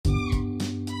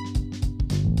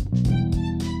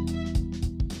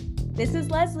This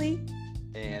is Leslie.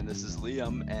 And this is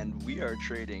Liam, and we are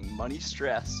trading money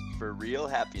stress for real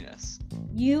happiness.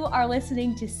 You are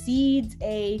listening to Seeds,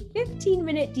 a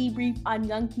 15-minute debrief on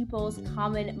young people's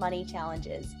common money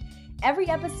challenges. Every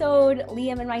episode,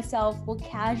 Liam and myself will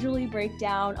casually break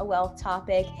down a wealth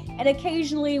topic, and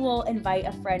occasionally we'll invite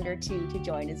a friend or two to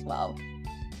join as well.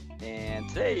 And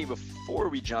today, before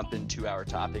we jump into our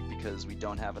topic, because we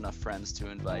don't have enough friends to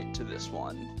invite to this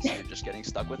one, so you're just getting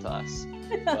stuck with us,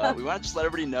 but we want to just let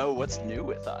everybody know what's new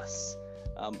with us.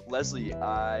 Leslie,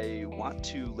 I want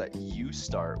to let you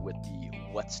start with the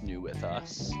what's new with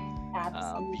us.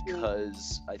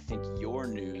 Because I think your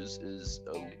news is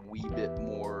a wee bit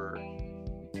more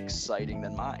exciting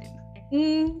than mine.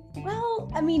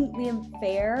 Well, I mean, Liam,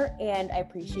 fair, and I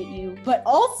appreciate you, but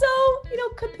also,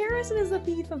 comparison is the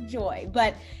thief of joy.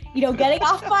 But, getting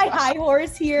off my high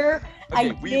horse here.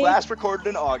 Okay, we last recorded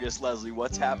in August, Leslie.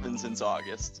 What's happened since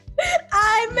August?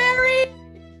 I'm married.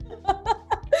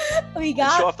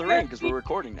 Show off the ring because we're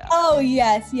recording now. Oh,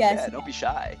 yes. Yeah, don't be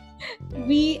shy.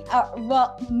 Me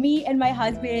and my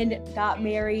husband got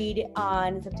married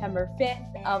on September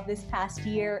 5th of this past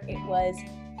year. It was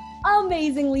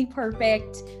amazingly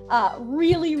perfect,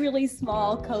 really, really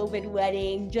small COVID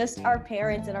wedding, just our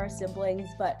parents and our siblings,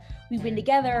 but we've been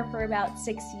together for about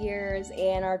 6 years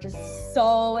and are just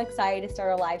so excited to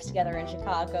start our lives together in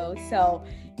Chicago. So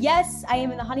yes, I am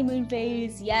in the honeymoon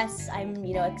phase. Yes, I'm,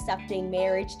 accepting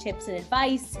marriage tips and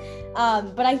advice.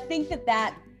 But I think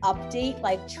that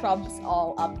update trumps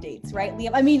all updates, right,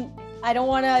 Liam? I mean, I don't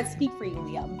want to speak for you,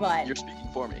 Liam, but you're speaking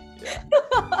for me. Yeah.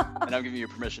 And I'm giving you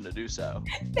permission to do so.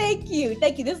 Thank you.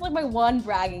 This is my one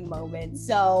bragging moment.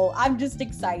 So I'm just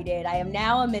excited. I am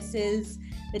now a Mrs.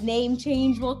 The name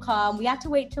change will come. We have to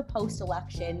wait till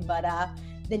post-election, but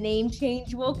the name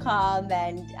change will come,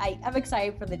 and I'm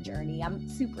excited for the journey. I'm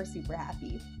super, super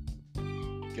happy.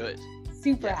 Good.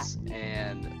 Super happy.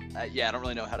 And I don't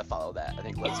really know how to follow that. I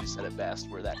think Leslie said it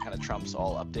best, where that kind of trumps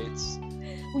all updates.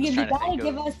 Well, you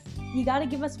gotta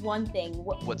give us one thing.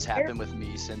 What's happened with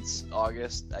me since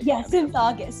August? Since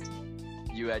August.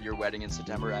 You had your wedding in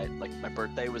September. My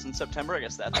birthday was in September. I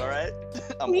guess that's all right.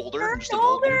 I'm older. I'm just an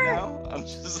old dude now. I'm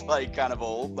just kind of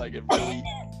old, a really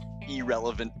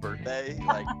irrelevant birthday,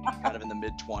 kind of in the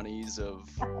mid-20s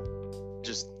of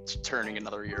just turning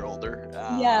another year older.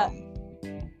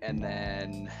 And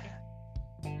then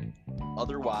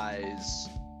otherwise,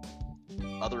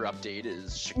 other update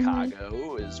is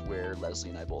Chicago is where Leslie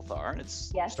and I both are, and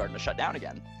it's starting to shut down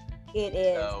again. It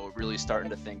is. So really starting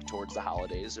to think towards the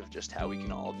holidays of just how we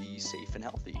can all be safe and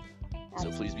healthy.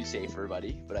 Absolutely. So please be safe,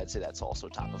 everybody. But I'd say that's also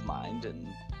top of mind, and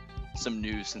some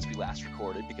news since we last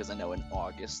recorded, because I know in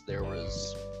August there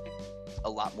was a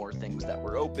lot more things that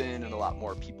were open and a lot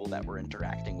more people that were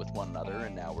interacting with one another,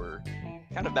 and now we're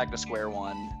kind of back to square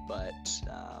one, but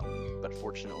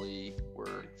fortunately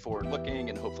we're forward looking,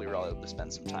 and hopefully we're all able to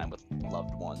spend some time with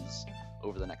loved ones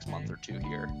over the next month or two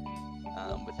here,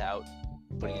 without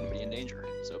putting anybody in danger.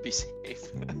 So be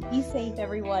safe. Be safe,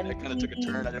 everyone. It kind of took a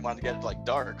turn. I didn't want to get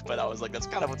dark, but I was that's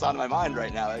kind of what's on my mind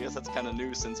right now. I guess that's kind of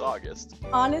new since August.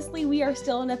 Honestly, we are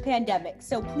still in a pandemic,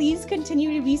 so please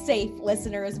continue to be safe,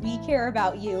 listeners. We care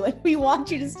about you, and we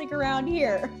want you to stick around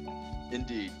here.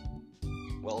 Indeed.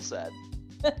 Well said.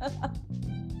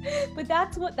 But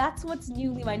that's what's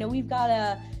new, Liam. I know we've got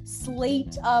a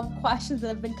slate of questions that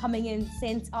have been coming in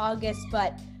since August,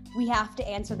 but we have to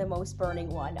answer the most burning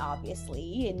one,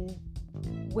 obviously, and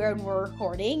where we're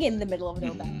recording in the middle of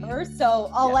November. So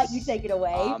I'll let you take it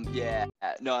away. I'm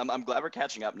glad we're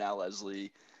catching up now,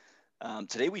 Leslie.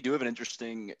 Today we do have an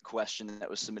interesting question that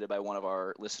was submitted by one of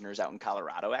our listeners out in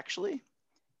Colorado, actually.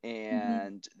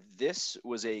 And this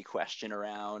was a question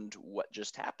around what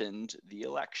just happened, the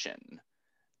election.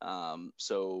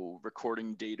 So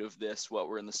recording date of this,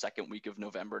 we're in the second week of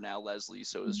November now, Leslie.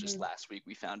 So it was just last week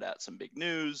we found out some big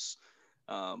news,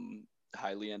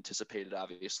 highly anticipated,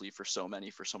 obviously, for so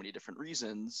many different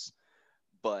reasons.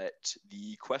 But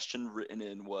the question written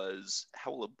in was, how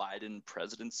will a Biden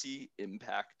presidency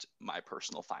impact my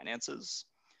personal finances?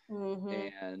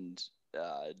 And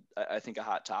I think a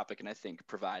hot topic, and I think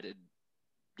provided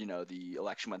the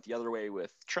election went the other way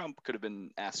with Trump, could have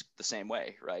been asked the same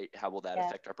way, right? How will that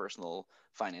affect our personal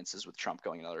finances with Trump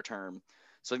going another term?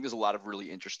 So I think there's a lot of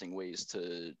really interesting ways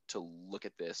to look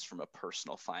at this from a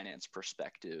personal finance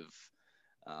perspective,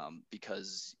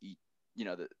 because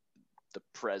the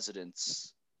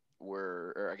presidents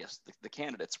were, or I guess the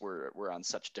candidates were on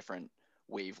such different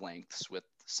wavelengths with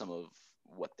some of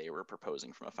what they were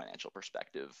proposing from a financial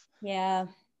perspective. Yeah.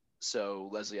 So,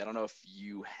 Leslie, I don't know if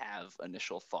you have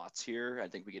initial thoughts here. I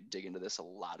think we could dig into this a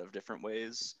lot of different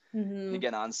ways. And Mm-hmm.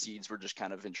 again, on seeds, we're just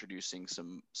kind of introducing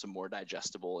some more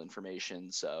digestible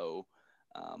information. So,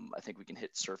 I think we can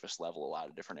hit surface level a lot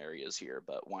of different areas here.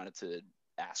 But wanted to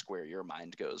ask where your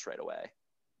mind goes right away.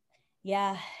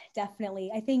 Yeah,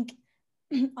 definitely. I think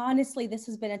honestly, this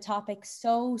has been a topic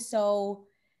so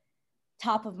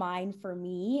top of mind for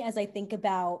me as I think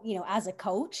about, as a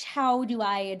coach, how do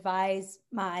I advise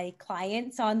my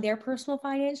clients on their personal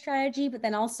finance strategy, but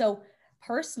then also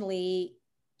personally,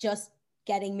 just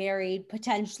getting married,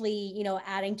 potentially,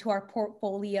 adding to our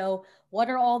portfolio. What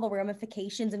are all the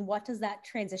ramifications and what does that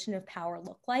transition of power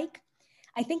look like?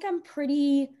 I think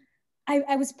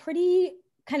I was pretty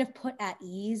kind of put at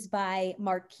ease by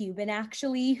Mark Cuban,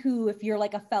 actually, who, if you're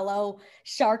like a fellow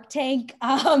Shark Tank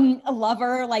a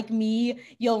lover like me,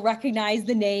 you'll recognize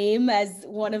the name as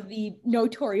one of the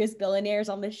notorious billionaires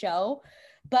on the show.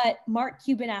 But Mark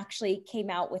Cuban actually came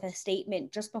out with a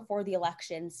statement just before the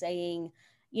election saying,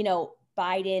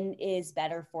 Biden is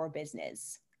better for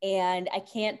business. And I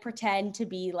can't pretend to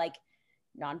be like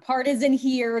nonpartisan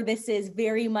here. This is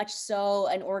very much so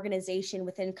an organization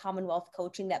within Commonwealth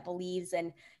Coaching that believes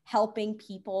in helping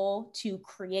people to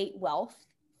create wealth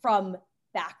from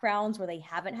backgrounds where they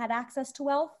haven't had access to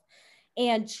wealth.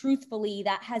 And truthfully,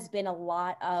 that has been a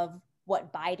lot of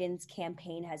what Biden's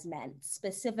campaign has meant,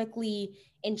 specifically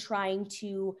in trying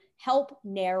to help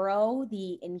narrow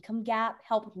the income gap,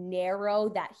 help narrow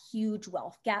that huge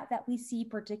wealth gap that we see,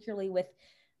 particularly with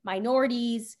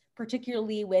minorities,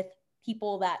 particularly with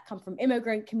people that come from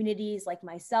immigrant communities like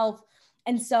myself.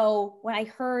 And so when I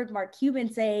heard Mark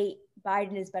Cuban say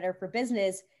Biden is better for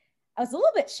business, I was a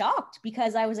little bit shocked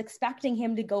because I was expecting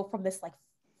him to go from this like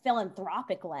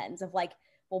philanthropic lens of like,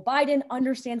 well, Biden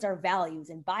understands our values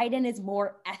and Biden is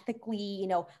more ethically,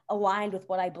 aligned with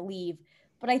what I believe.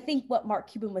 But I think what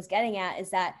Mark Cuban was getting at is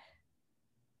that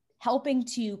helping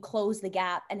to close the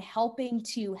gap and helping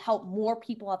to help more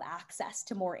people have access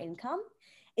to more income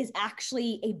is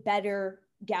actually a better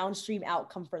downstream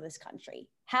outcome for this country.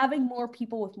 Having more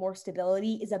people with more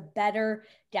stability is a better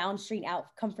downstream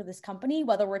outcome for this company,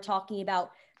 whether we're talking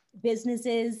about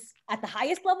businesses at the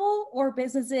highest level or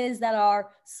businesses that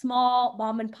are small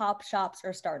mom and pop shops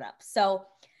or startups. So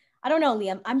I don't know,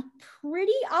 Liam. I'm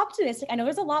pretty optimistic. I know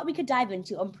there's a lot we could dive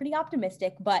into. I'm pretty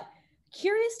optimistic, but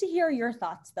curious to hear your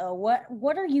thoughts though.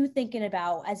 What are you thinking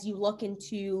about as you look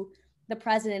into the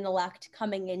president elect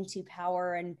coming into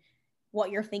power and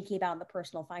what you're thinking about in the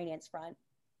personal finance front?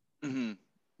 Hmm.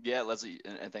 Yeah, Leslie,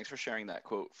 and thanks for sharing that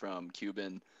quote from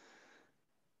Cuban.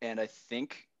 And I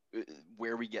think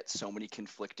where we get so many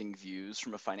conflicting views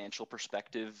from a financial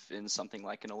perspective in something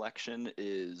like an election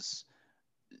is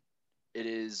it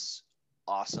is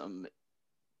awesome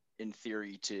in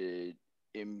theory to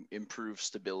improve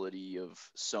stability of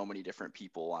so many different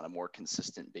people on a more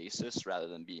consistent basis rather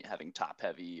than having top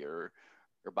heavy or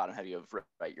bottom heavy of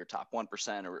right your top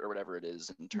 1% or whatever it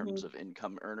is in terms Mm-hmm. of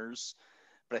income earners.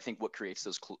 But I think what creates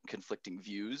those conflicting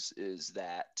views is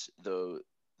that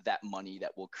that money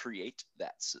that will create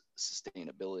that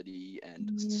sustainability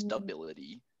and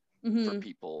stability for Mm-hmm.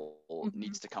 people Mm-hmm.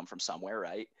 needs to come from somewhere,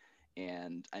 right?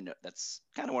 And I know that's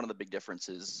kind of one of the big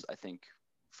differences, I think,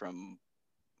 from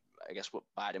I guess what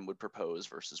Biden would propose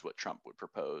versus what Trump would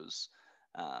propose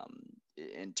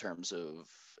in terms of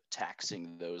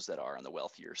taxing those that are on the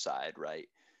wealthier side, right?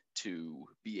 To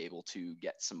be able to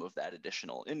get some of that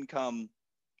additional income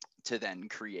to then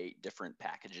create different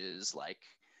packages like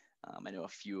I know a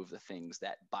few of the things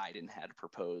that Biden had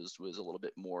proposed was a little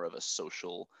bit more of a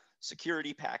social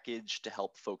security package to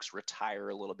help folks retire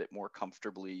a little bit more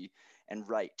comfortably. And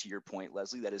right to your point,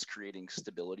 Leslie, that is creating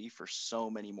stability for so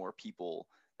many more people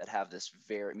that have this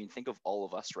I mean, think of all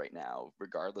of us right now,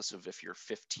 regardless of if you're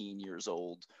 15 years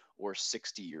old or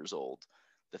 60 years old.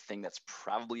 The thing that's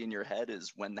probably in your head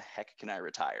is when the heck can I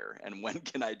retire and when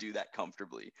can I do that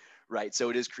comfortably? Right. So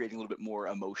it is creating a little bit more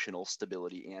emotional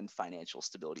stability and financial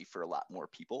stability for a lot more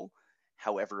people.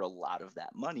 However, a lot of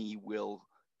that money will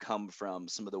come from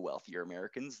some of the wealthier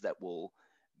Americans that will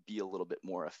be a little bit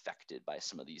more affected by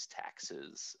some of these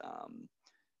taxes.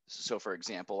 So, for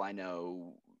example, I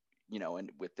know,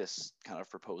 and with this kind of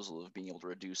proposal of being able to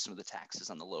reduce some of the taxes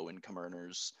on the low income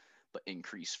earners, but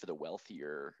increase for the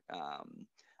wealthier,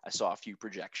 I saw a few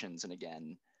projections, and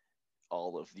again,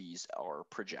 all of these are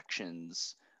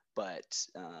projections, but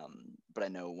I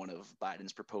know one of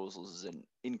Biden's proposals is in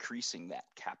increasing that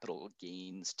capital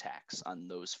gains tax on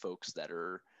those folks that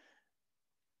are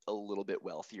a little bit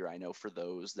wealthier. I know for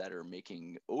those that are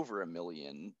making over $1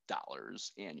 million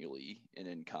annually in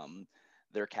income,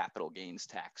 their capital gains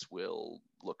tax will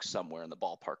look somewhere in the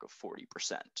ballpark of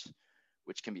 40%,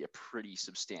 which can be a pretty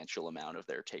substantial amount of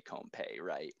their take home pay,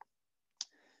 right?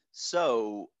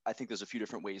 So I think there's a few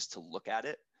different ways to look at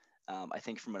it. I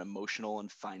think from an emotional and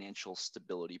financial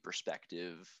stability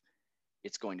perspective,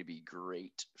 it's going to be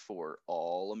great for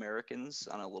all Americans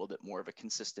on a little bit more of a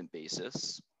consistent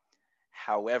basis.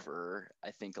 However,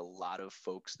 I think a lot of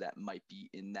folks that might be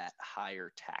in that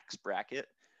higher tax bracket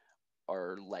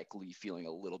are likely feeling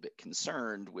a little bit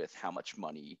concerned with how much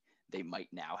money they might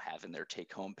now have in their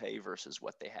take home pay versus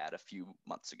what they had a few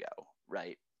months ago,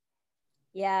 right?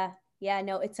 Yeah, yeah,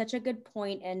 no, it's such a good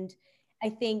point. And I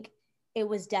think it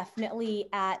was definitely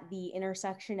at the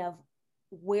intersection of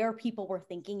where people were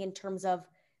thinking in terms of,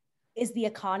 is the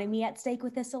economy at stake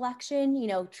with this election? You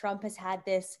know, Trump has had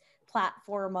this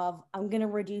platform of, I'm going to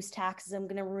reduce taxes, I'm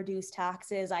going to reduce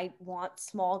taxes, I want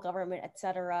small government, et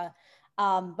cetera.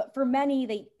 But for many,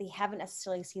 they haven't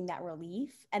necessarily seen that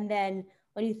relief. And then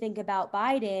when you think about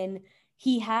Biden,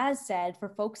 he has said for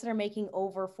folks that are making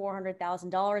over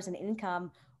 $400,000 in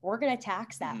income, we're going to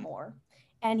tax that Mm-hmm. more.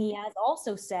 And he has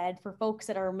also said for folks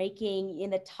that are making in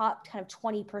the top kind of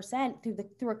 20%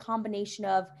 through a combination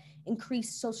of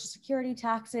increased social security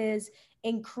taxes,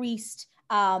 increased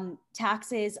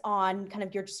taxes on kind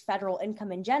of your just federal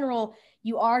income in general,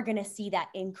 you are going to see that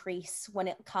increase when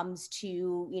it comes to,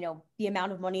 you know, the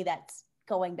amount of money that's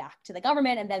going back to the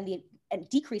government, and then the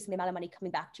decrease in the amount of money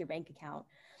coming back to your bank account.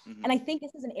 Mm-hmm. And I think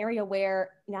this is an area where,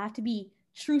 you know, I have to be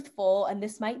truthful, and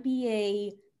this might be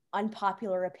a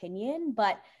unpopular opinion,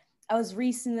 but I was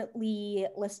recently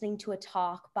listening to a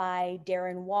talk by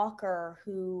Darren Walker,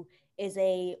 who is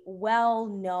a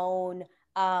well-known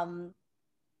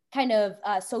kind of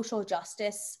social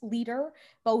justice leader,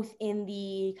 both in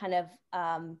the kind of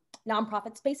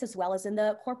nonprofit space as well as in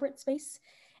the corporate space.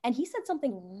 And he said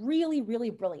something really, really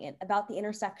brilliant about the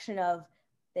intersection of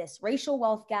this racial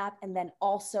wealth gap and then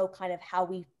also kind of how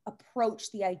we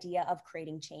approach the idea of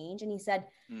creating change. And he said,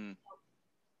 Mm.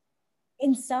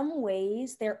 in some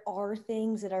ways, there are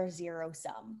things that are zero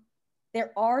sum.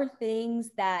 There are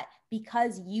things that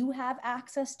because you have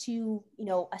access to, you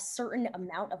know, a certain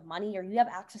amount of money, or you have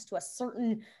access to a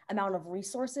certain amount of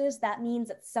resources, that means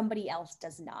that somebody else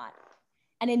does not.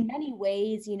 And in many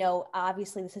ways, you know,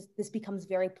 obviously this becomes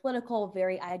very political,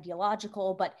 very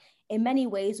ideological, but in many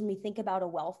ways, when we think about a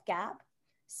wealth gap,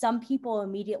 some people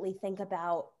immediately think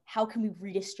about how can we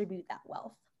redistribute that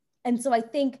wealth. And so I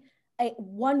think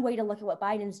one way to look at what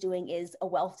Biden's doing is a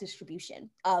wealth distribution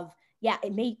of, yeah,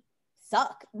 it may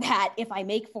suck that if I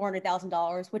make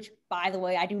 $400,000, which by the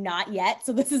way, I do not yet.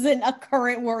 So this isn't a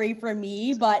current worry for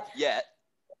me, but Yeah.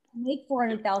 make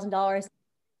 $400,000,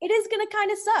 it is going to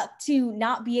kind of suck to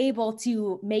not be able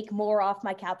to make more off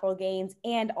my capital gains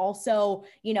and also,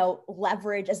 you know,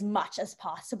 leverage as much as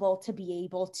possible to be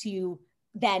able to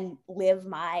then live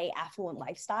my affluent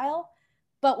lifestyle.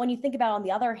 But when you think about, on the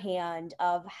other hand,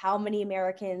 of how many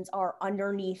Americans are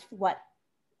underneath what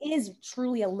is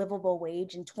truly a livable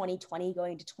wage in 2020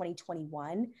 going to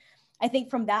 2021, I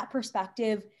think from that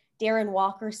perspective, Darren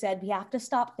Walker said we have to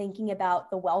stop thinking about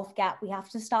the wealth gap. We have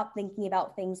to stop thinking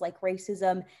about things like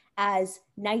racism as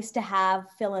nice to have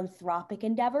philanthropic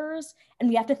endeavors. And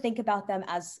we have to think about them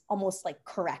as almost like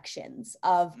corrections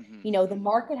of, Mm-hmm. you know, the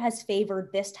market has favored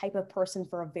this type of person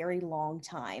for a very long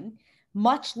time,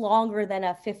 much longer than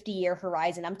a 50-year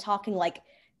horizon. I'm talking like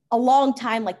a long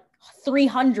time, like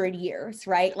 300 years,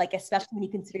 right? Like, especially when you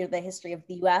consider the history of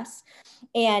the US.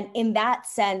 And in that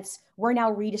sense, we're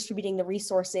now redistributing the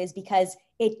resources because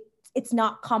it's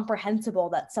not comprehensible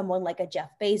that someone like a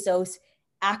Jeff Bezos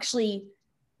actually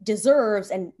deserves,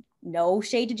 and no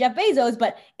shade to Jeff Bezos,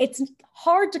 but it's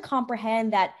hard to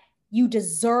comprehend that you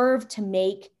deserve to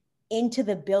make into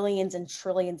the billions and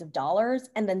trillions of dollars,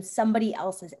 and then somebody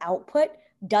else's output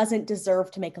doesn't deserve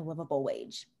to make a livable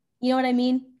wage. You know what I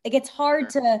mean? Like, it's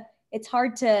hard Sure. to it's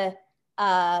hard to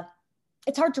uh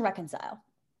it's hard to reconcile.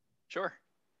 Sure.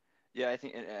 Yeah, I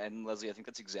think, and Leslie, I think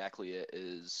that's exactly it.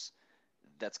 Is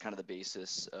that's kind of the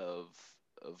basis of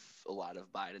a lot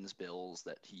of Biden's bills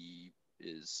that he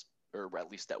is, or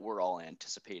at least that we're all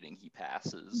anticipating he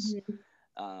passes,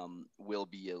 Mm-hmm. will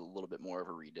be a little bit more of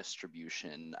a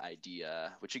redistribution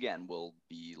idea, which again will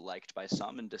be liked by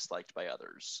some and disliked by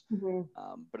others. Mm-hmm.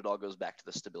 But it all goes back to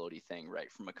the stability thing,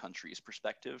 right? From a country's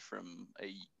perspective, from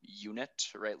a unit,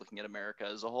 right? Looking at America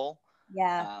as a whole,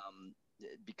 Yeah. um,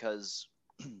 because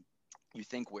you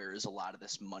think, where is a lot of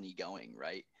this money going,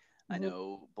 right? I Mm-hmm.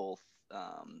 know both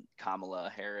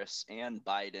Kamala Harris and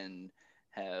Biden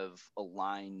have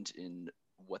aligned in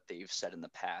what they've said in the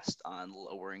past on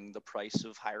lowering the price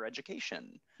of higher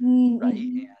education, right? Mm-hmm.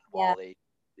 And Yeah. while they,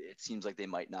 it seems like they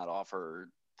might not offer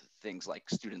things like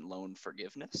student loan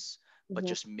forgiveness, but Mm-hmm.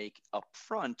 just make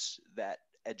upfront that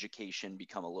education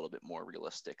become a little bit more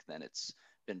realistic than it's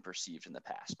been perceived in the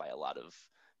past by a lot of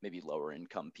maybe lower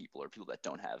income people or people that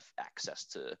don't have access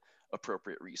to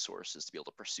appropriate resources to be able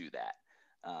to pursue that.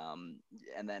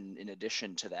 And then in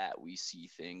addition to that, we see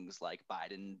things like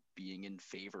Biden being in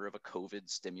favor of a COVID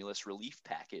stimulus relief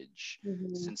package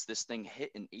Mm-hmm. since this thing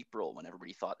hit in April when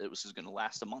everybody thought it was going to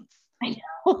last a month. I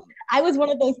know. I was one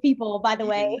of those people, by the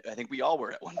way. I think we all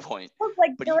were at one point. I was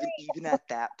like, But great. even at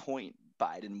that point,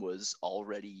 Biden was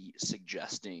already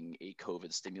suggesting a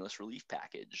COVID stimulus relief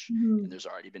package. Mm-hmm. And there's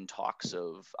already been talks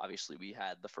of, obviously, we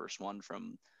had the first one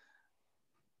from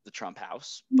the Trump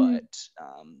house, Mm-hmm. but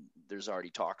there's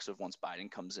already talks of once Biden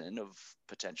comes in of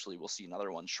potentially we'll see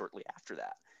another one shortly after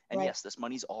that. And Right. yes, this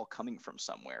money's all coming from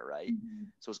somewhere, right? Mm-hmm.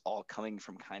 So it's all coming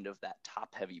from kind of that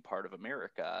top heavy part of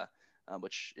America,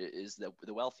 which is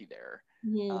the wealthy there.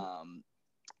 Mm-hmm.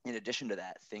 In addition to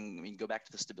that thing, I mean, go back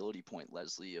to the stability point,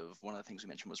 Leslie, of one of the things we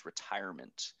mentioned was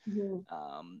retirement.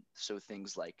 Mm-hmm. So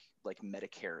things like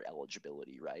Medicare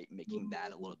eligibility, right? Making that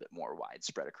a Mm-hmm. little bit more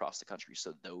widespread across the country.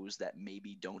 So those that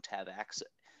maybe don't have access.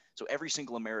 So every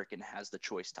single American has the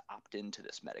choice to opt into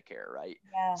this Medicare, right?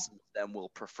 Yeah. Some of them will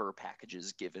prefer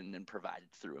packages given and provided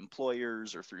through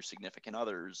employers or through significant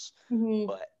others, Mm-hmm.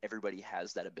 but everybody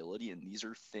has that ability. And these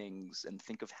are things, and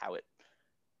think of how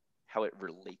it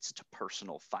relates to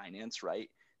personal finance, right?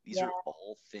 These Yeah. are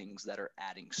all things that are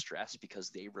adding stress because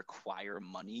they require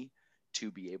money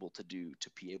to be able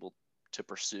to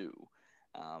pursue.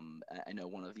 I know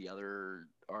one of the other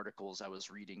articles I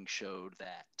was reading showed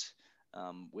that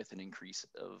with an increase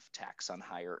of tax on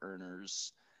higher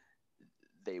earners,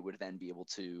 they would then be able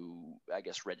to, I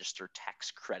guess, register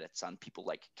tax credits on people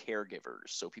like caregivers.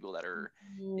 So people that are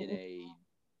in Mm-hmm. a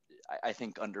I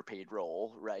think underpaid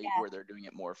role, right, Yeah. where they're doing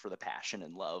it more for the passion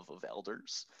and love of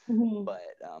elders, Mm-hmm.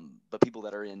 but people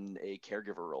that are in a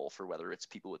caregiver role for whether it's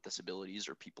people with disabilities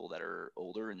or people that are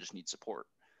older and just need support.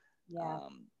 Yeah.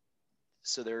 Um,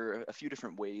 so there are a few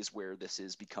different ways where this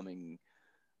is becoming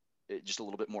just a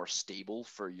little bit more stable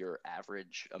for your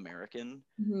average American.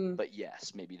 Mm-hmm. But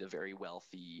yes, maybe the very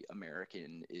wealthy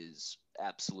American is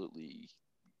absolutely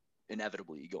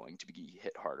inevitably going to be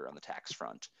hit harder on the tax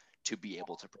front to be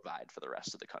able to provide for the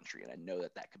rest of the country. And I know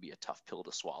that that could be a tough pill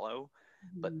to swallow,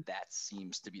 but Mm-hmm. that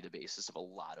seems to be the basis of a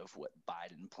lot of what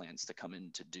Biden plans to come in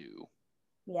to do.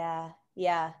 Yeah.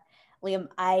 Yeah. Liam,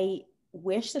 I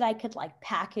wish that I could like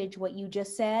package what you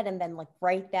just said and then like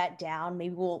write that down.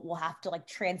 Maybe we'll have to like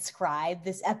transcribe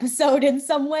this episode in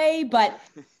some way, but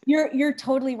you're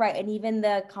totally right. And even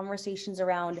the conversations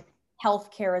around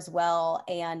healthcare as well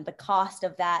and the cost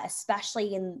of that,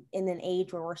 especially in an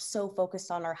age where we're so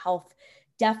focused on our health,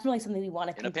 definitely something we want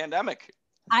In a to pandemic.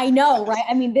 I know, right?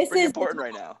 I mean, this Pretty is important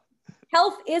right now.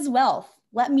 health is wealth.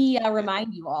 Let me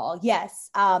remind you all. Yes.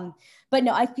 But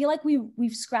no, I feel like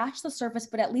we've scratched the surface,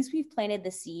 but at least we've planted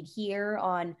the seed here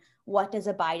on what does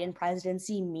a Biden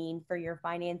presidency mean for your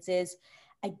finances.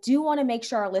 I do want to make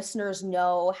sure our listeners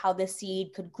know how the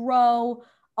seed could grow,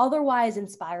 otherwise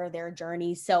inspire their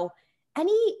journey. So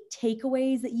any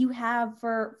takeaways that you have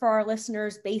for our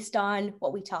listeners based on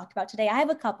what we talked about today? I have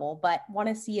a couple, but want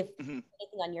to see if Mhm.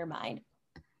 anything on your mind.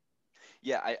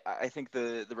 Yeah, I think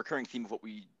the recurring theme of what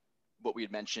we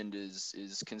had mentioned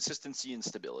is consistency and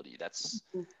stability. That's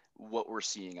what we're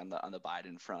seeing on the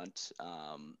Biden front.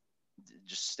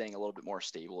 Just staying a little bit more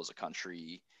stable as a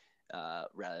country,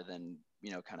 rather than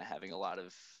kind of having a lot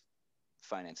of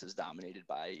finances dominated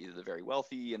by either the very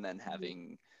wealthy and then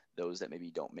having those that maybe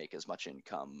don't make as much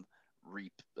income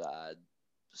reap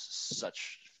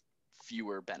such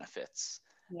fewer benefits.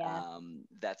 Yeah.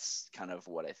 That's kind of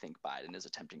what I think Biden is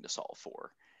attempting to solve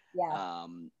for. Yeah.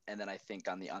 And then I think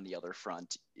on the other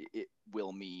front, it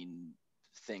will mean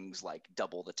things like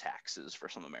double the taxes for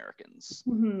some Americans,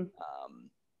 Mm-hmm.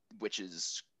 which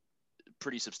is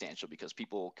pretty substantial because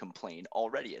people complain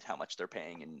already at how much they're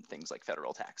paying in things like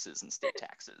federal taxes and state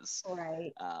taxes.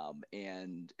 Right.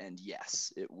 And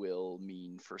yes, it will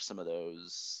mean for some of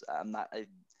those. I'm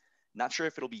not sure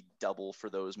if it'll be double for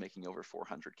those making over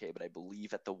 400K, but I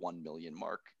believe at the 1 million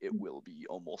mark, it will be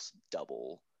almost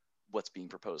double what's being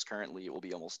proposed currently. It will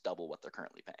be almost double what they're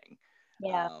currently paying.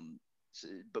 Yeah.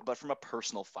 But from a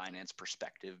personal finance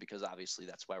perspective, because obviously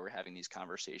that's why we're having these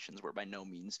conversations, we're by no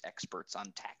means experts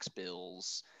on tax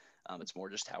bills. It's more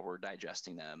just how we're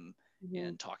digesting them Mm-hmm.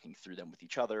 and talking through them with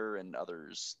each other and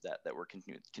others that we're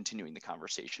continuing the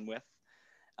conversation with.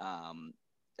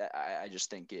 I just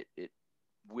think it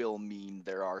will mean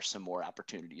there are some more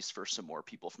opportunities for some more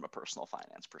people from a personal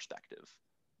finance perspective.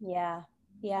 Yeah.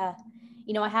 Yeah.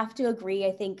 I have to agree.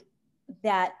 I think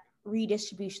that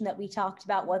redistribution that we talked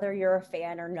about, whether you're a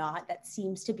fan or not, that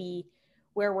seems to be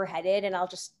where we're headed. And I'll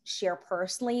just share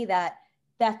personally that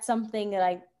that's something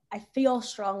that I feel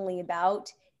strongly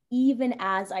about, even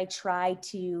as I try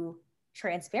to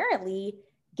transparently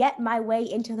get my way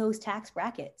into those tax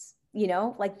brackets. You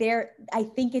know, like I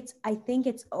think it's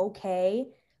okay.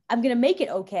 I'm going to make it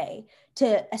okay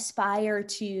to aspire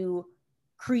to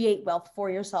create wealth for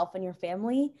yourself and your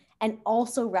family, and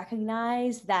also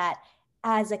recognize that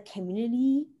as a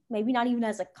community, maybe not even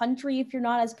as a country if you're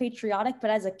not as patriotic, but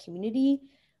as a community,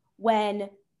 when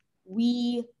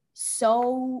we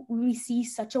see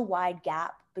such a wide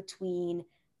gap between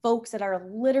folks that are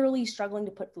literally struggling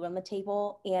to put food on the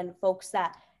table and folks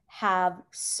that have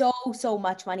so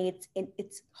much money,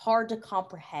 it's hard to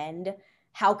comprehend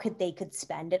how they could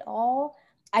spend it all.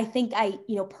 I think I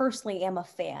personally am a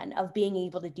fan of being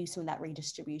able to do some of that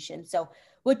redistribution. So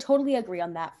would totally agree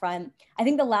on that front. I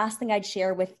think the last thing I'd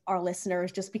share with our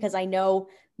listeners, just because I know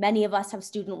many of us have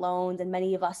student loans and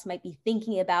many of us might be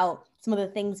thinking about some of the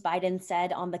things Biden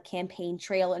said on the campaign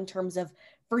trail in terms of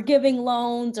forgiving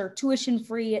loans or tuition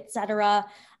free, et cetera.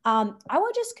 I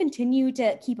would just continue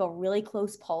to keep a really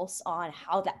close pulse on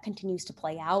how that continues to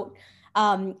play out.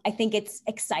 I think it's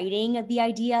exciting, the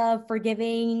idea of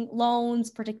forgiving loans,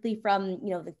 particularly from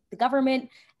the government,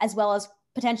 as well as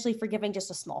potentially forgiving just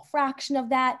a small fraction of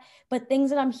that. But things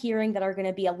that I'm hearing that are going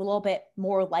to be a little bit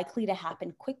more likely to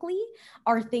happen quickly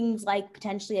are things like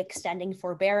potentially extending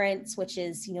forbearance, which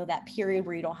is that period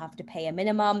where you don't have to pay a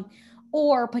minimum,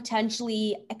 or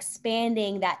potentially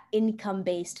expanding that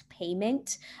income-based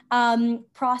payment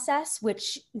process,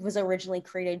 which was originally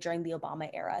created during the Obama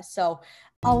era. So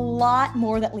a lot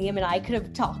more that Liam and I could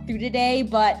have talked through today,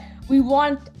 but we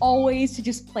want always to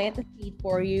just plant the seed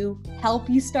for you, help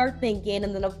you start thinking,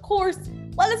 and then of course,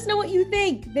 let us know what you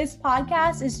think. This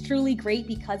podcast is truly great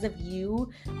because of you,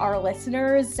 our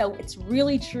listeners. So it's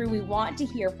really true. We want to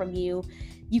hear from you.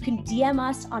 You can DM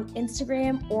us on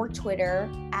Instagram or Twitter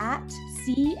at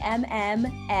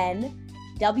CMMNWEALTH.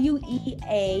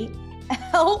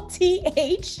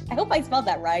 I hope I spelled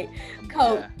that right.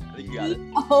 Coach. I think you got it.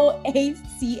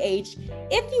 OACH.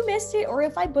 If you missed it or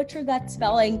if I butchered that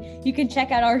spelling, you can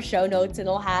check out our show notes and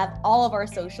it'll have all of our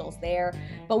socials there.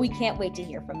 But we can't wait to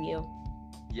hear from you.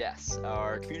 Yes,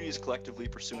 our community is collectively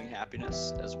pursuing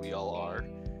happiness, as we all are.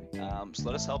 So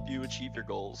let us help you achieve your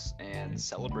goals and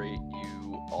celebrate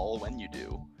you all when you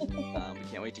do. We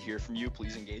can't wait to hear from you.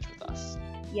 Please engage with us.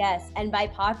 Yes, and by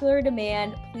popular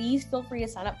demand, please feel free to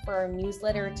sign up for our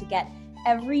newsletter to get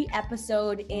every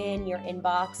episode in your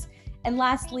inbox. And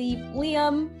lastly,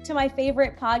 Liam, to my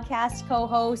favorite podcast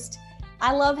co-host,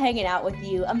 I love hanging out with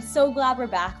you. I'm so glad we're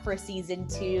back for season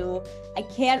 2. I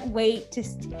can't wait to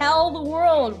tell the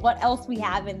world what else we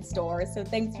have in store. So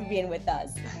thanks for being with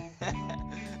us.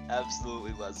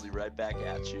 Absolutely, Leslie, right back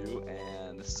at you.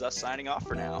 And this is us signing off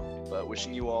for now, but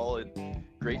wishing you all a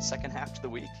great second half to the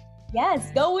week.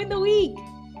 Yes, go win the week.